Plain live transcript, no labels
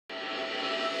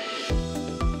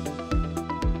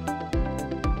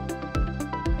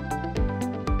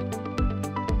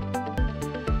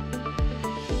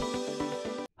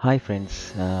Hi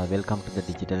friends, welcome to the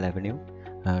Digital Avenue.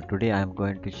 Today I am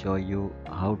going to show you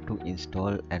how to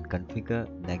install and configure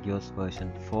Nagios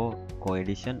version 4 Core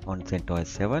Edition on CentOS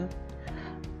 7.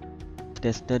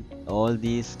 Tested all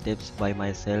these steps by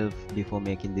myself before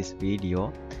making this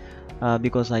video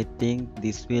because I think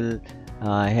this will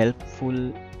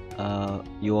helpful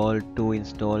you all to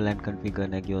install and configure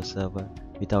Nagios server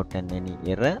without any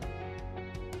error.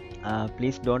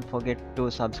 Please don't forget to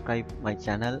subscribe my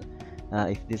channel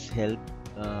if this help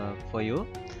for you.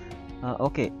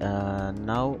 Okay,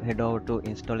 now head over to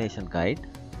installation guide.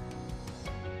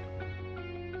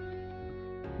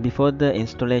 Before the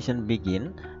installation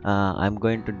begin, I'm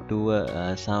going to do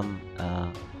some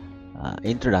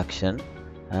introduction.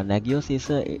 Nagios is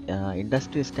a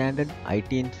industry standard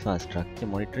IT infrastructure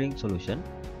monitoring solution,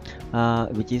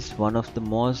 which is one of the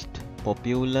most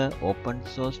popular open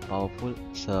source powerful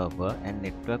server and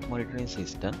network monitoring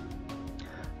system.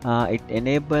 It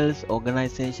enables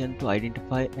organizations to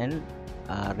identify and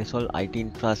resolve IT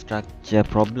infrastructure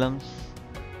problems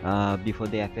before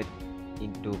they affect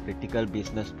into critical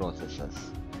business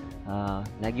processes.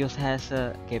 Nagios has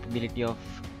a capability of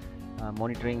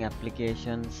monitoring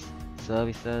applications,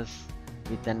 services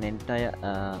with an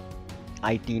entire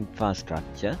IT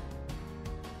infrastructure,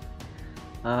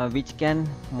 which can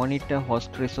monitor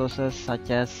host resources such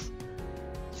as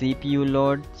CPU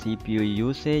load, CPU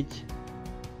usage,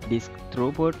 disk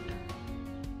throughput,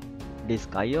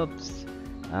 disk IOPS,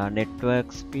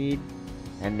 network speed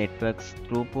and network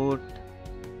throughput,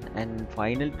 and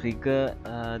final trigger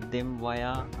them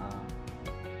via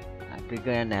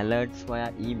trigger and alerts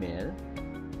via email.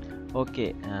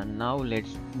 Okay, now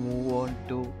let's move on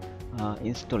to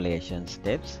installation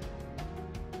steps.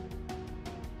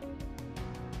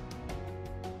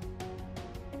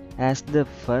 As the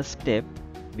first step,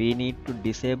 we need to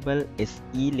disable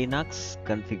SE Linux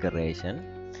configuration.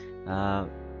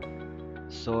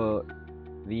 So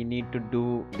we need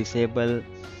to disable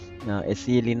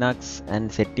SE Linux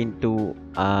and set into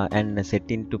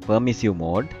permissive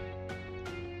mode.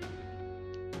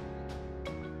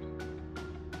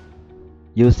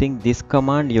 Using this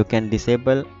command, you can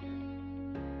disable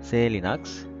say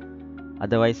Linux.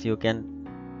 Otherwise, you can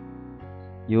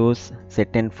use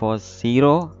set for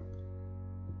 0.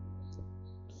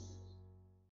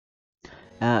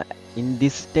 In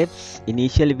these steps,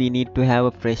 initially we need to have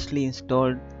a freshly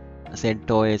installed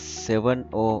CentOS 7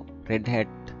 or Red Hat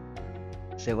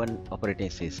 7 operating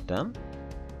system,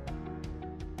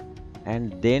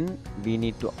 and then we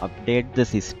need to update the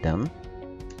system.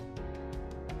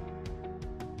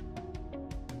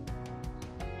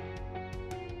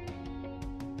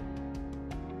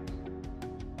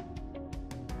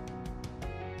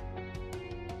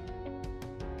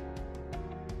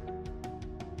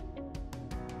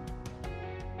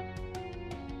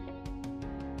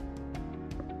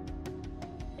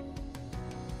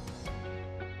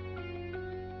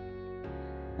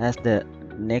 As the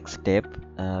next step,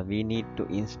 we need to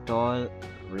install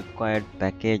required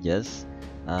packages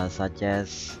such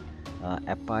as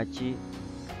Apache,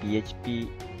 PHP,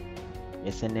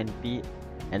 SNNP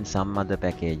and some other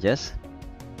packages.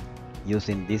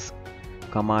 Using this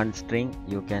command string,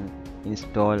 you can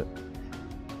install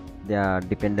their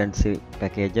dependency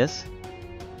packages.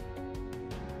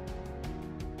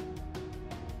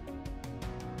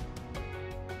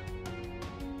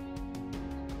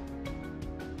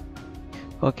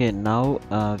 Okay, now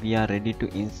we are ready to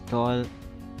install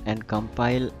and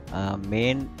compile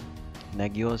main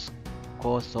Nagios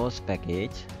core source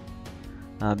package.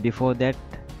 Before that,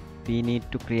 we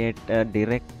need to create a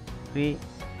directory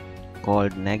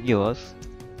called Nagios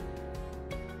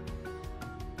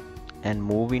and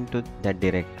move into that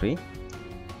directory.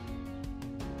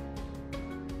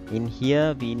 In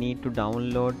here, we need to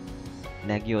download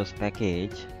Nagios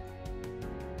package.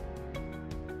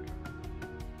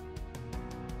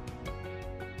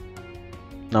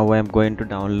 Now I am going to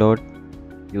download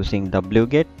using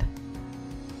wget.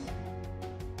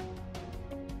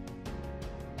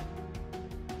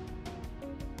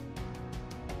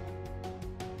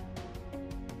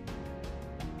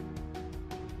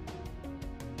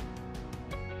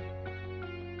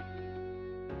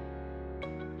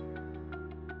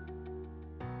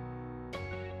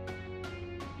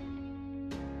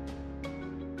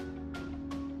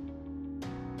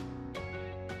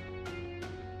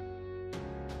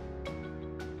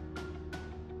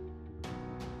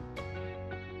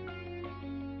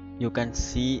 You can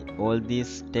see all these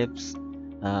steps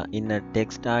in a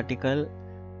text article.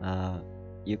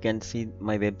 You can see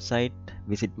my website,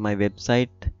 visit my website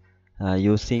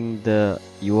using the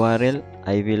URL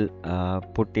I will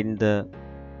put in the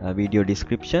video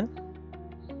description.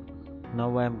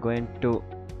 Now I am going to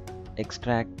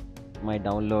extract my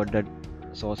downloaded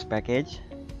source package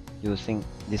using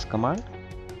this command.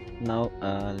 Now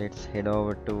let's head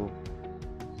over to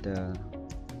the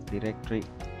directory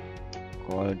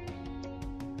called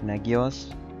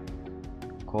Nagios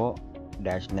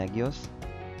co-nagios.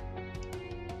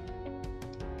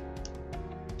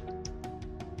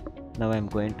 Now I am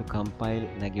going to compile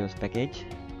Nagios package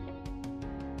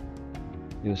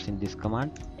using this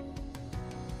command.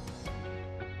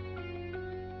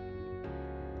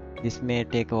 This may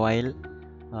take a while,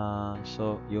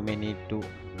 so you may need to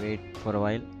wait for a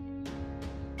while.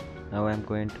 Now I am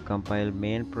going to compile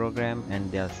main program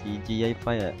and their CGI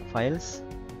files.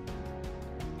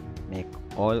 Make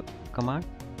all command.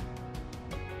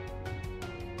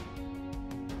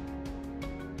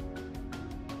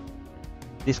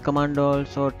 This command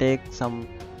also takes some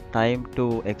time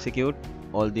to execute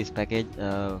all these package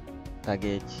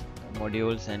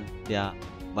modules and their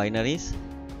binaries.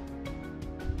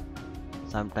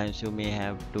 Sometimes you may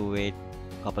have to wait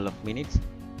a couple of minutes.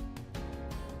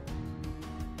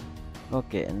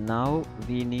 Okay, now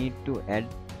we need to add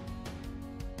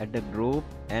a group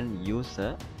and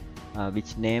user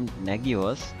which named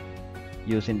Nagios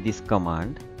using this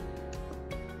command.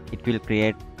 It will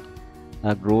create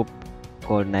a group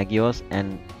called Nagios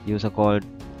and user called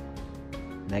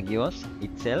Nagios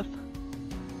itself,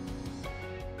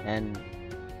 and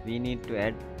we need to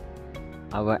add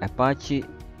our Apache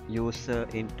user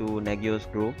into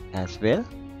Nagios group as well.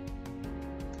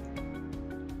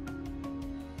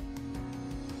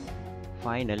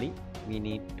 Finally, we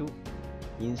need to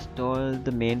install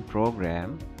the main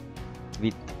program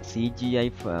with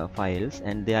CGI files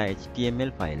and their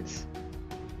HTML files.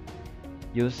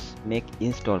 Use make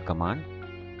install command.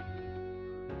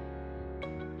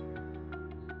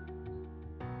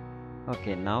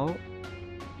 Okay, now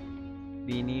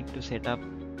we need to set up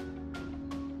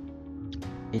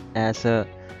it as a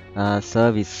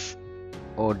service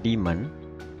or daemon.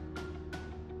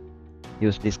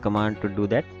 Use this command to do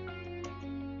that.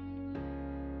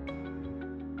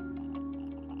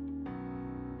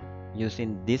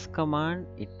 Using this command,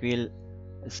 it will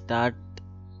start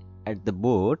at the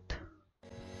boot.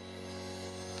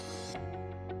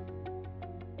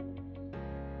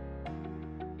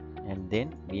 And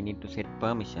then we need to set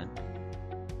permission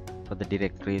for the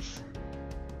directories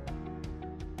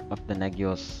of the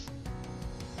Nagios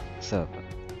server.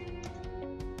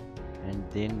 And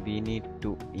then we need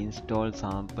to install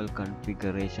sample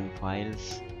configuration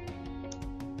files.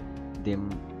 Them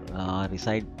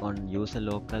reside on user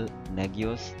local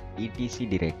Nagios etc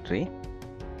directory.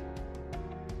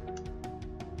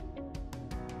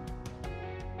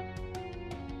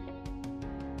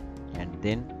 And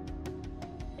then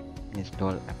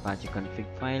install Apache config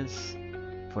files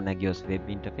for Nagios web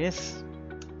interface.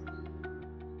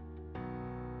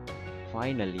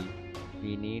 Finally,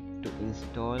 we need to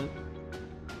install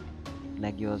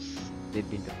Nagios web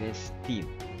interface theme.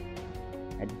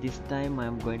 At this time I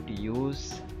am going to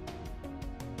use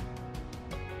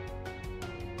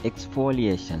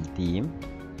exfoliation theme.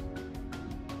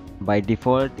 By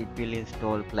default it will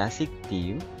install classic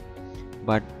theme,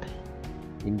 but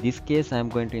in this case I am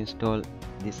going to install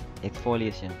this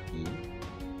exfoliation theme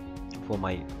for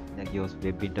my Nagios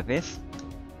web interface.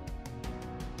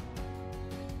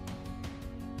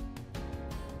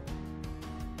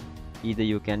 Either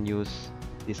you can use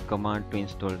this command to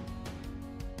install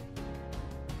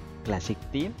classic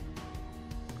theme,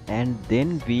 and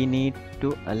then we need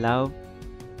to allow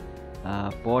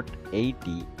port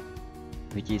 80,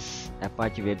 which is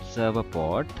Apache web server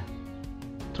port,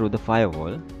 through the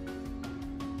firewall,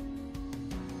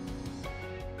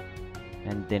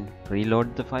 and then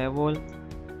reload the firewall.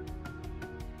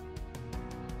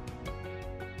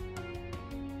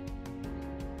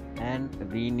 And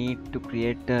we need to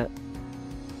create a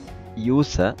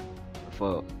user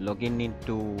for login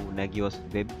into Nagios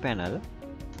web panel.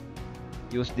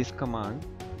 Use this command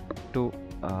to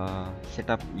set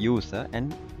up user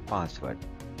and password.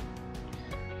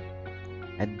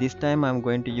 At this time I am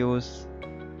going to use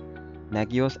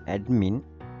Nagios admin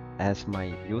as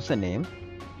my username.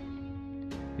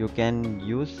 You can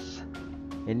use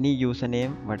any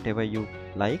username whatever you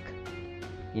like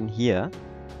in here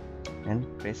and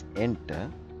press enter.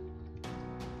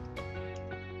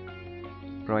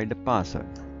 Provide the password,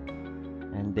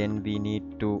 and then we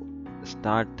need to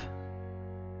start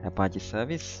Apache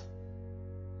service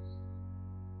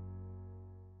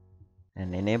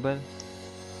and enable,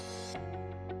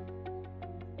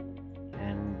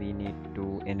 and we need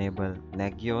to enable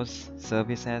Nagios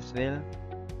service as well.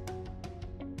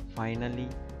 Finally,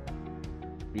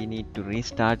 we need to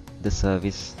restart the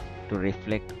service to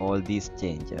reflect all these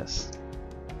changes.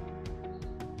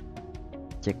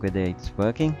 Check whether it's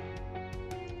working.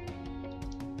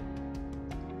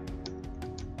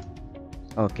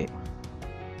 Okay.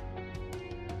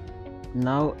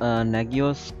 Now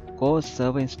Nagios core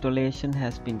server installation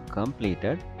has been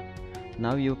completed.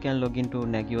 Now you can log into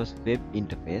Nagios web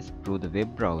interface through the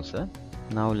web browser.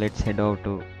 Now let's head over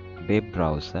to web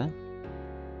browser.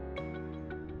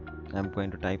 I'm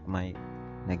going to type my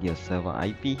Nagios server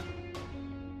IP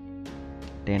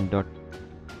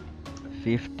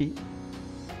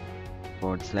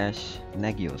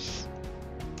 10.50/Nagios.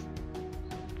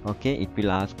 Okay, it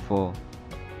will ask for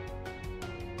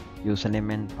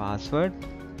username and password.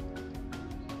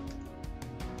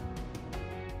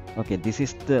 Okay, this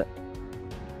is the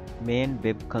main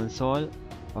web console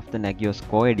of the Nagios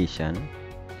Core Edition.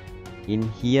 In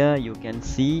here you can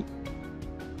see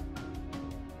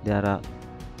there are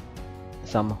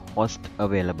some hosts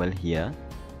available here,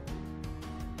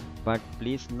 but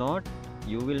please note,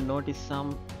 you will notice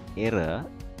some error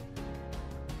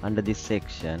under this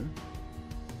section.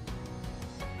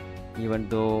 Even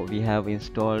though we have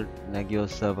installed Nagios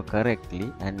server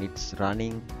correctly and it's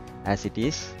running as it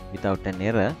is without an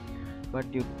error, but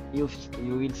you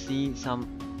will see some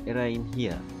error in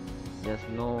here. There's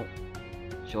no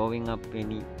showing up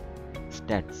any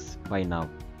stats by now,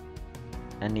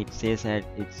 and it says that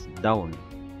it's down,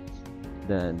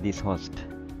 this host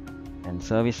and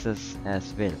services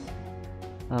as well.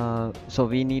 So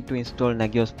we need to install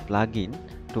Nagios plugin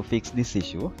to fix this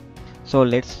issue. So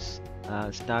let's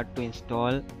start to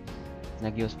install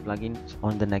Nagios plugins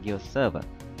on the Nagios server.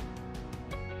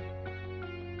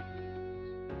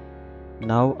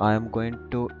 Now I am going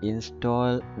to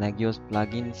install Nagios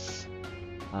plugins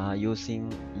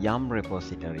using yum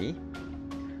repository.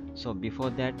 So before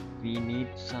that we need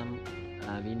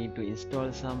to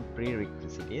install some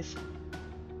prerequisites.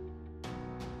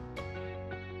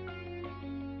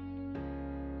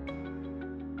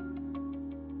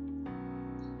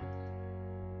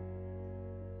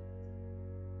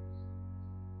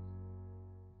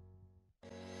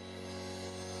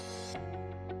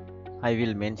 I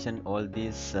will mention all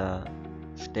these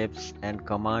steps and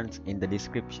commands in the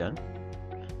description.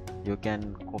 You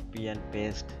can copy and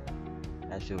paste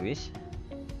as you wish.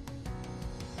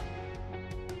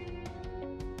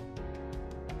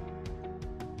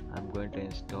 I'm going to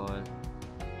install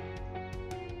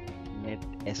net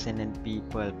SNNP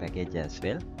Perl package as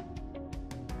well.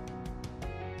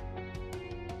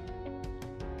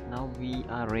 Now we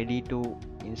are ready to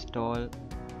install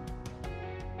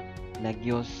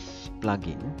Nagios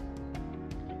plugin.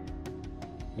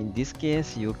 In this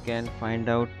case you can find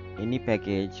out any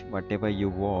package whatever you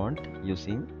want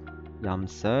using yum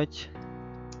search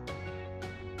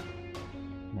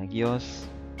Nagios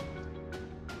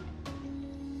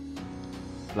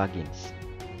plugins.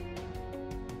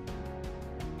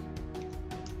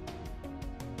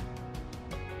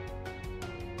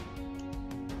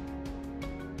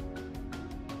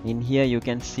 In here you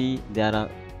can see there are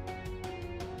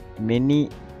many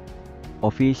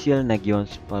official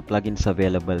Nagios plugins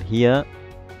available here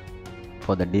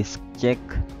for the disk check,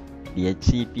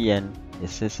 DHCP and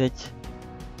SSH,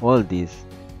 all these.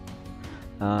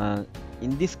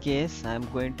 In this case I am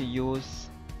going to use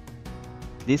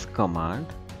this command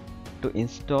to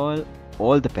install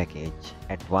all the package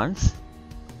at once.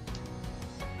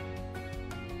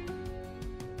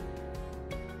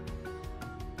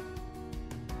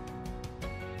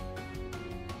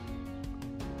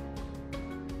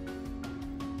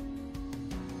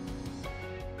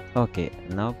 Okay,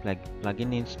 now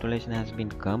plugin installation has been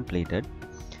completed.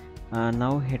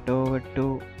 Now head over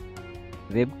to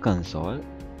web console.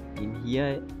 In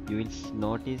here you will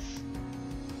notice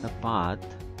a path.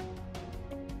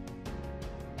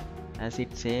 As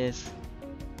it says,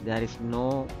 there is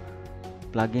no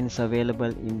plugins available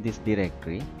in this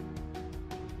directory.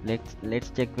 Let's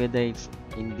check whether it's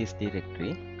in this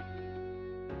directory.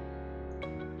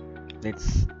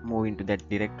 Let's move into that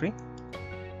directory.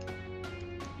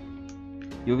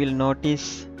 You will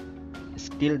notice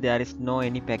still there is no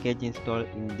any package installed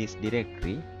in this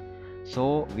directory,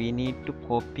 so we need to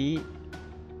copy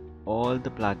all the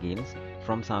plugins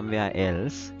from somewhere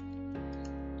else.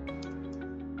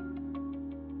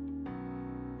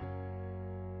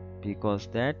 Because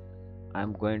that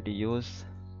I'm going to use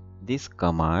this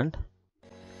command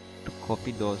to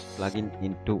copy those plugins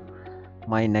into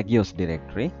my Nagios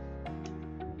directory.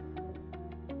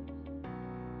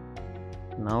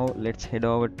 Now let's head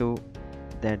over to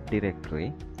that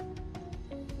directory.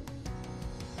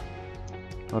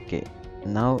 Okay,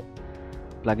 now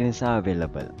plugins are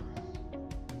available.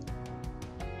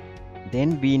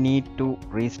 Then we need to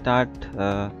restart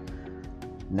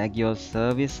Nagios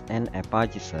service and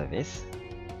Apache service.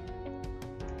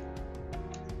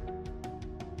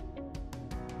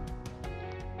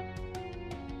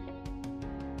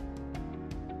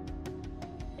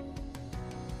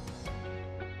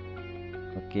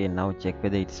 Okay, now check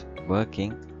whether it's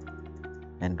working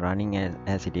and running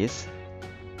as it is.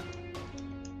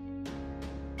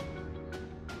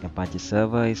 Apache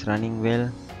server is running well.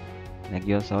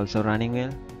 Nagios also running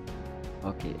well.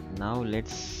 Okay, now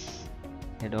let's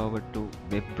head over to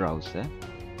web browser.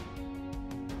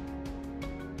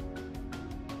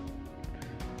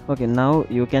 Okay, now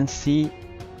you can see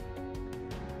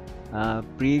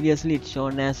previously it's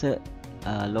shown as a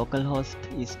localhost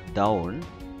is down,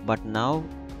 but now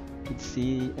it's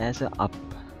see as a up,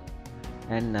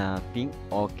 and ping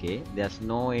okay. There's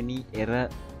no any error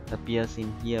appears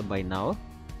in here by now.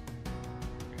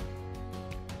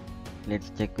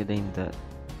 Let's check within the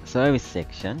service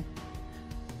section.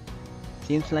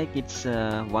 Seems like it's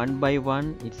one by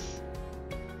one it's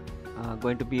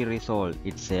going to be resolved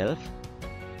itself.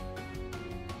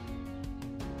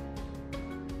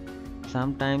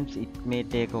 Sometimes it may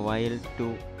take a while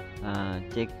to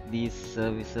check these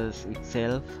services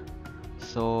itself,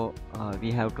 so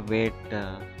we have to wait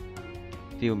a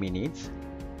few minutes.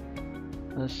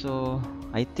 So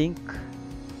I think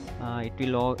it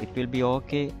will be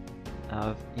okay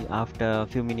after a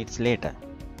few minutes later.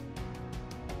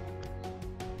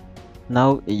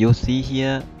 Now you see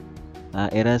here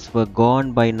errors were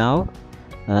gone by now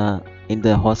in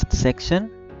the host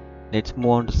section. Let's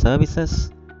move on to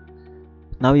services.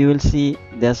 Now you will see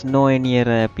there's no any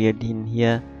error appeared in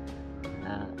here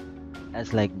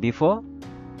as like before.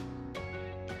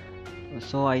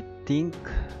 So I think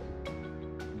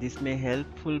this may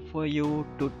helpful for you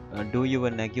to do your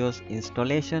Nagios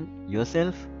installation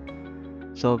yourself.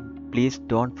 So please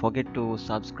don't forget to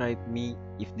subscribe me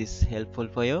if this is helpful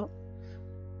for you.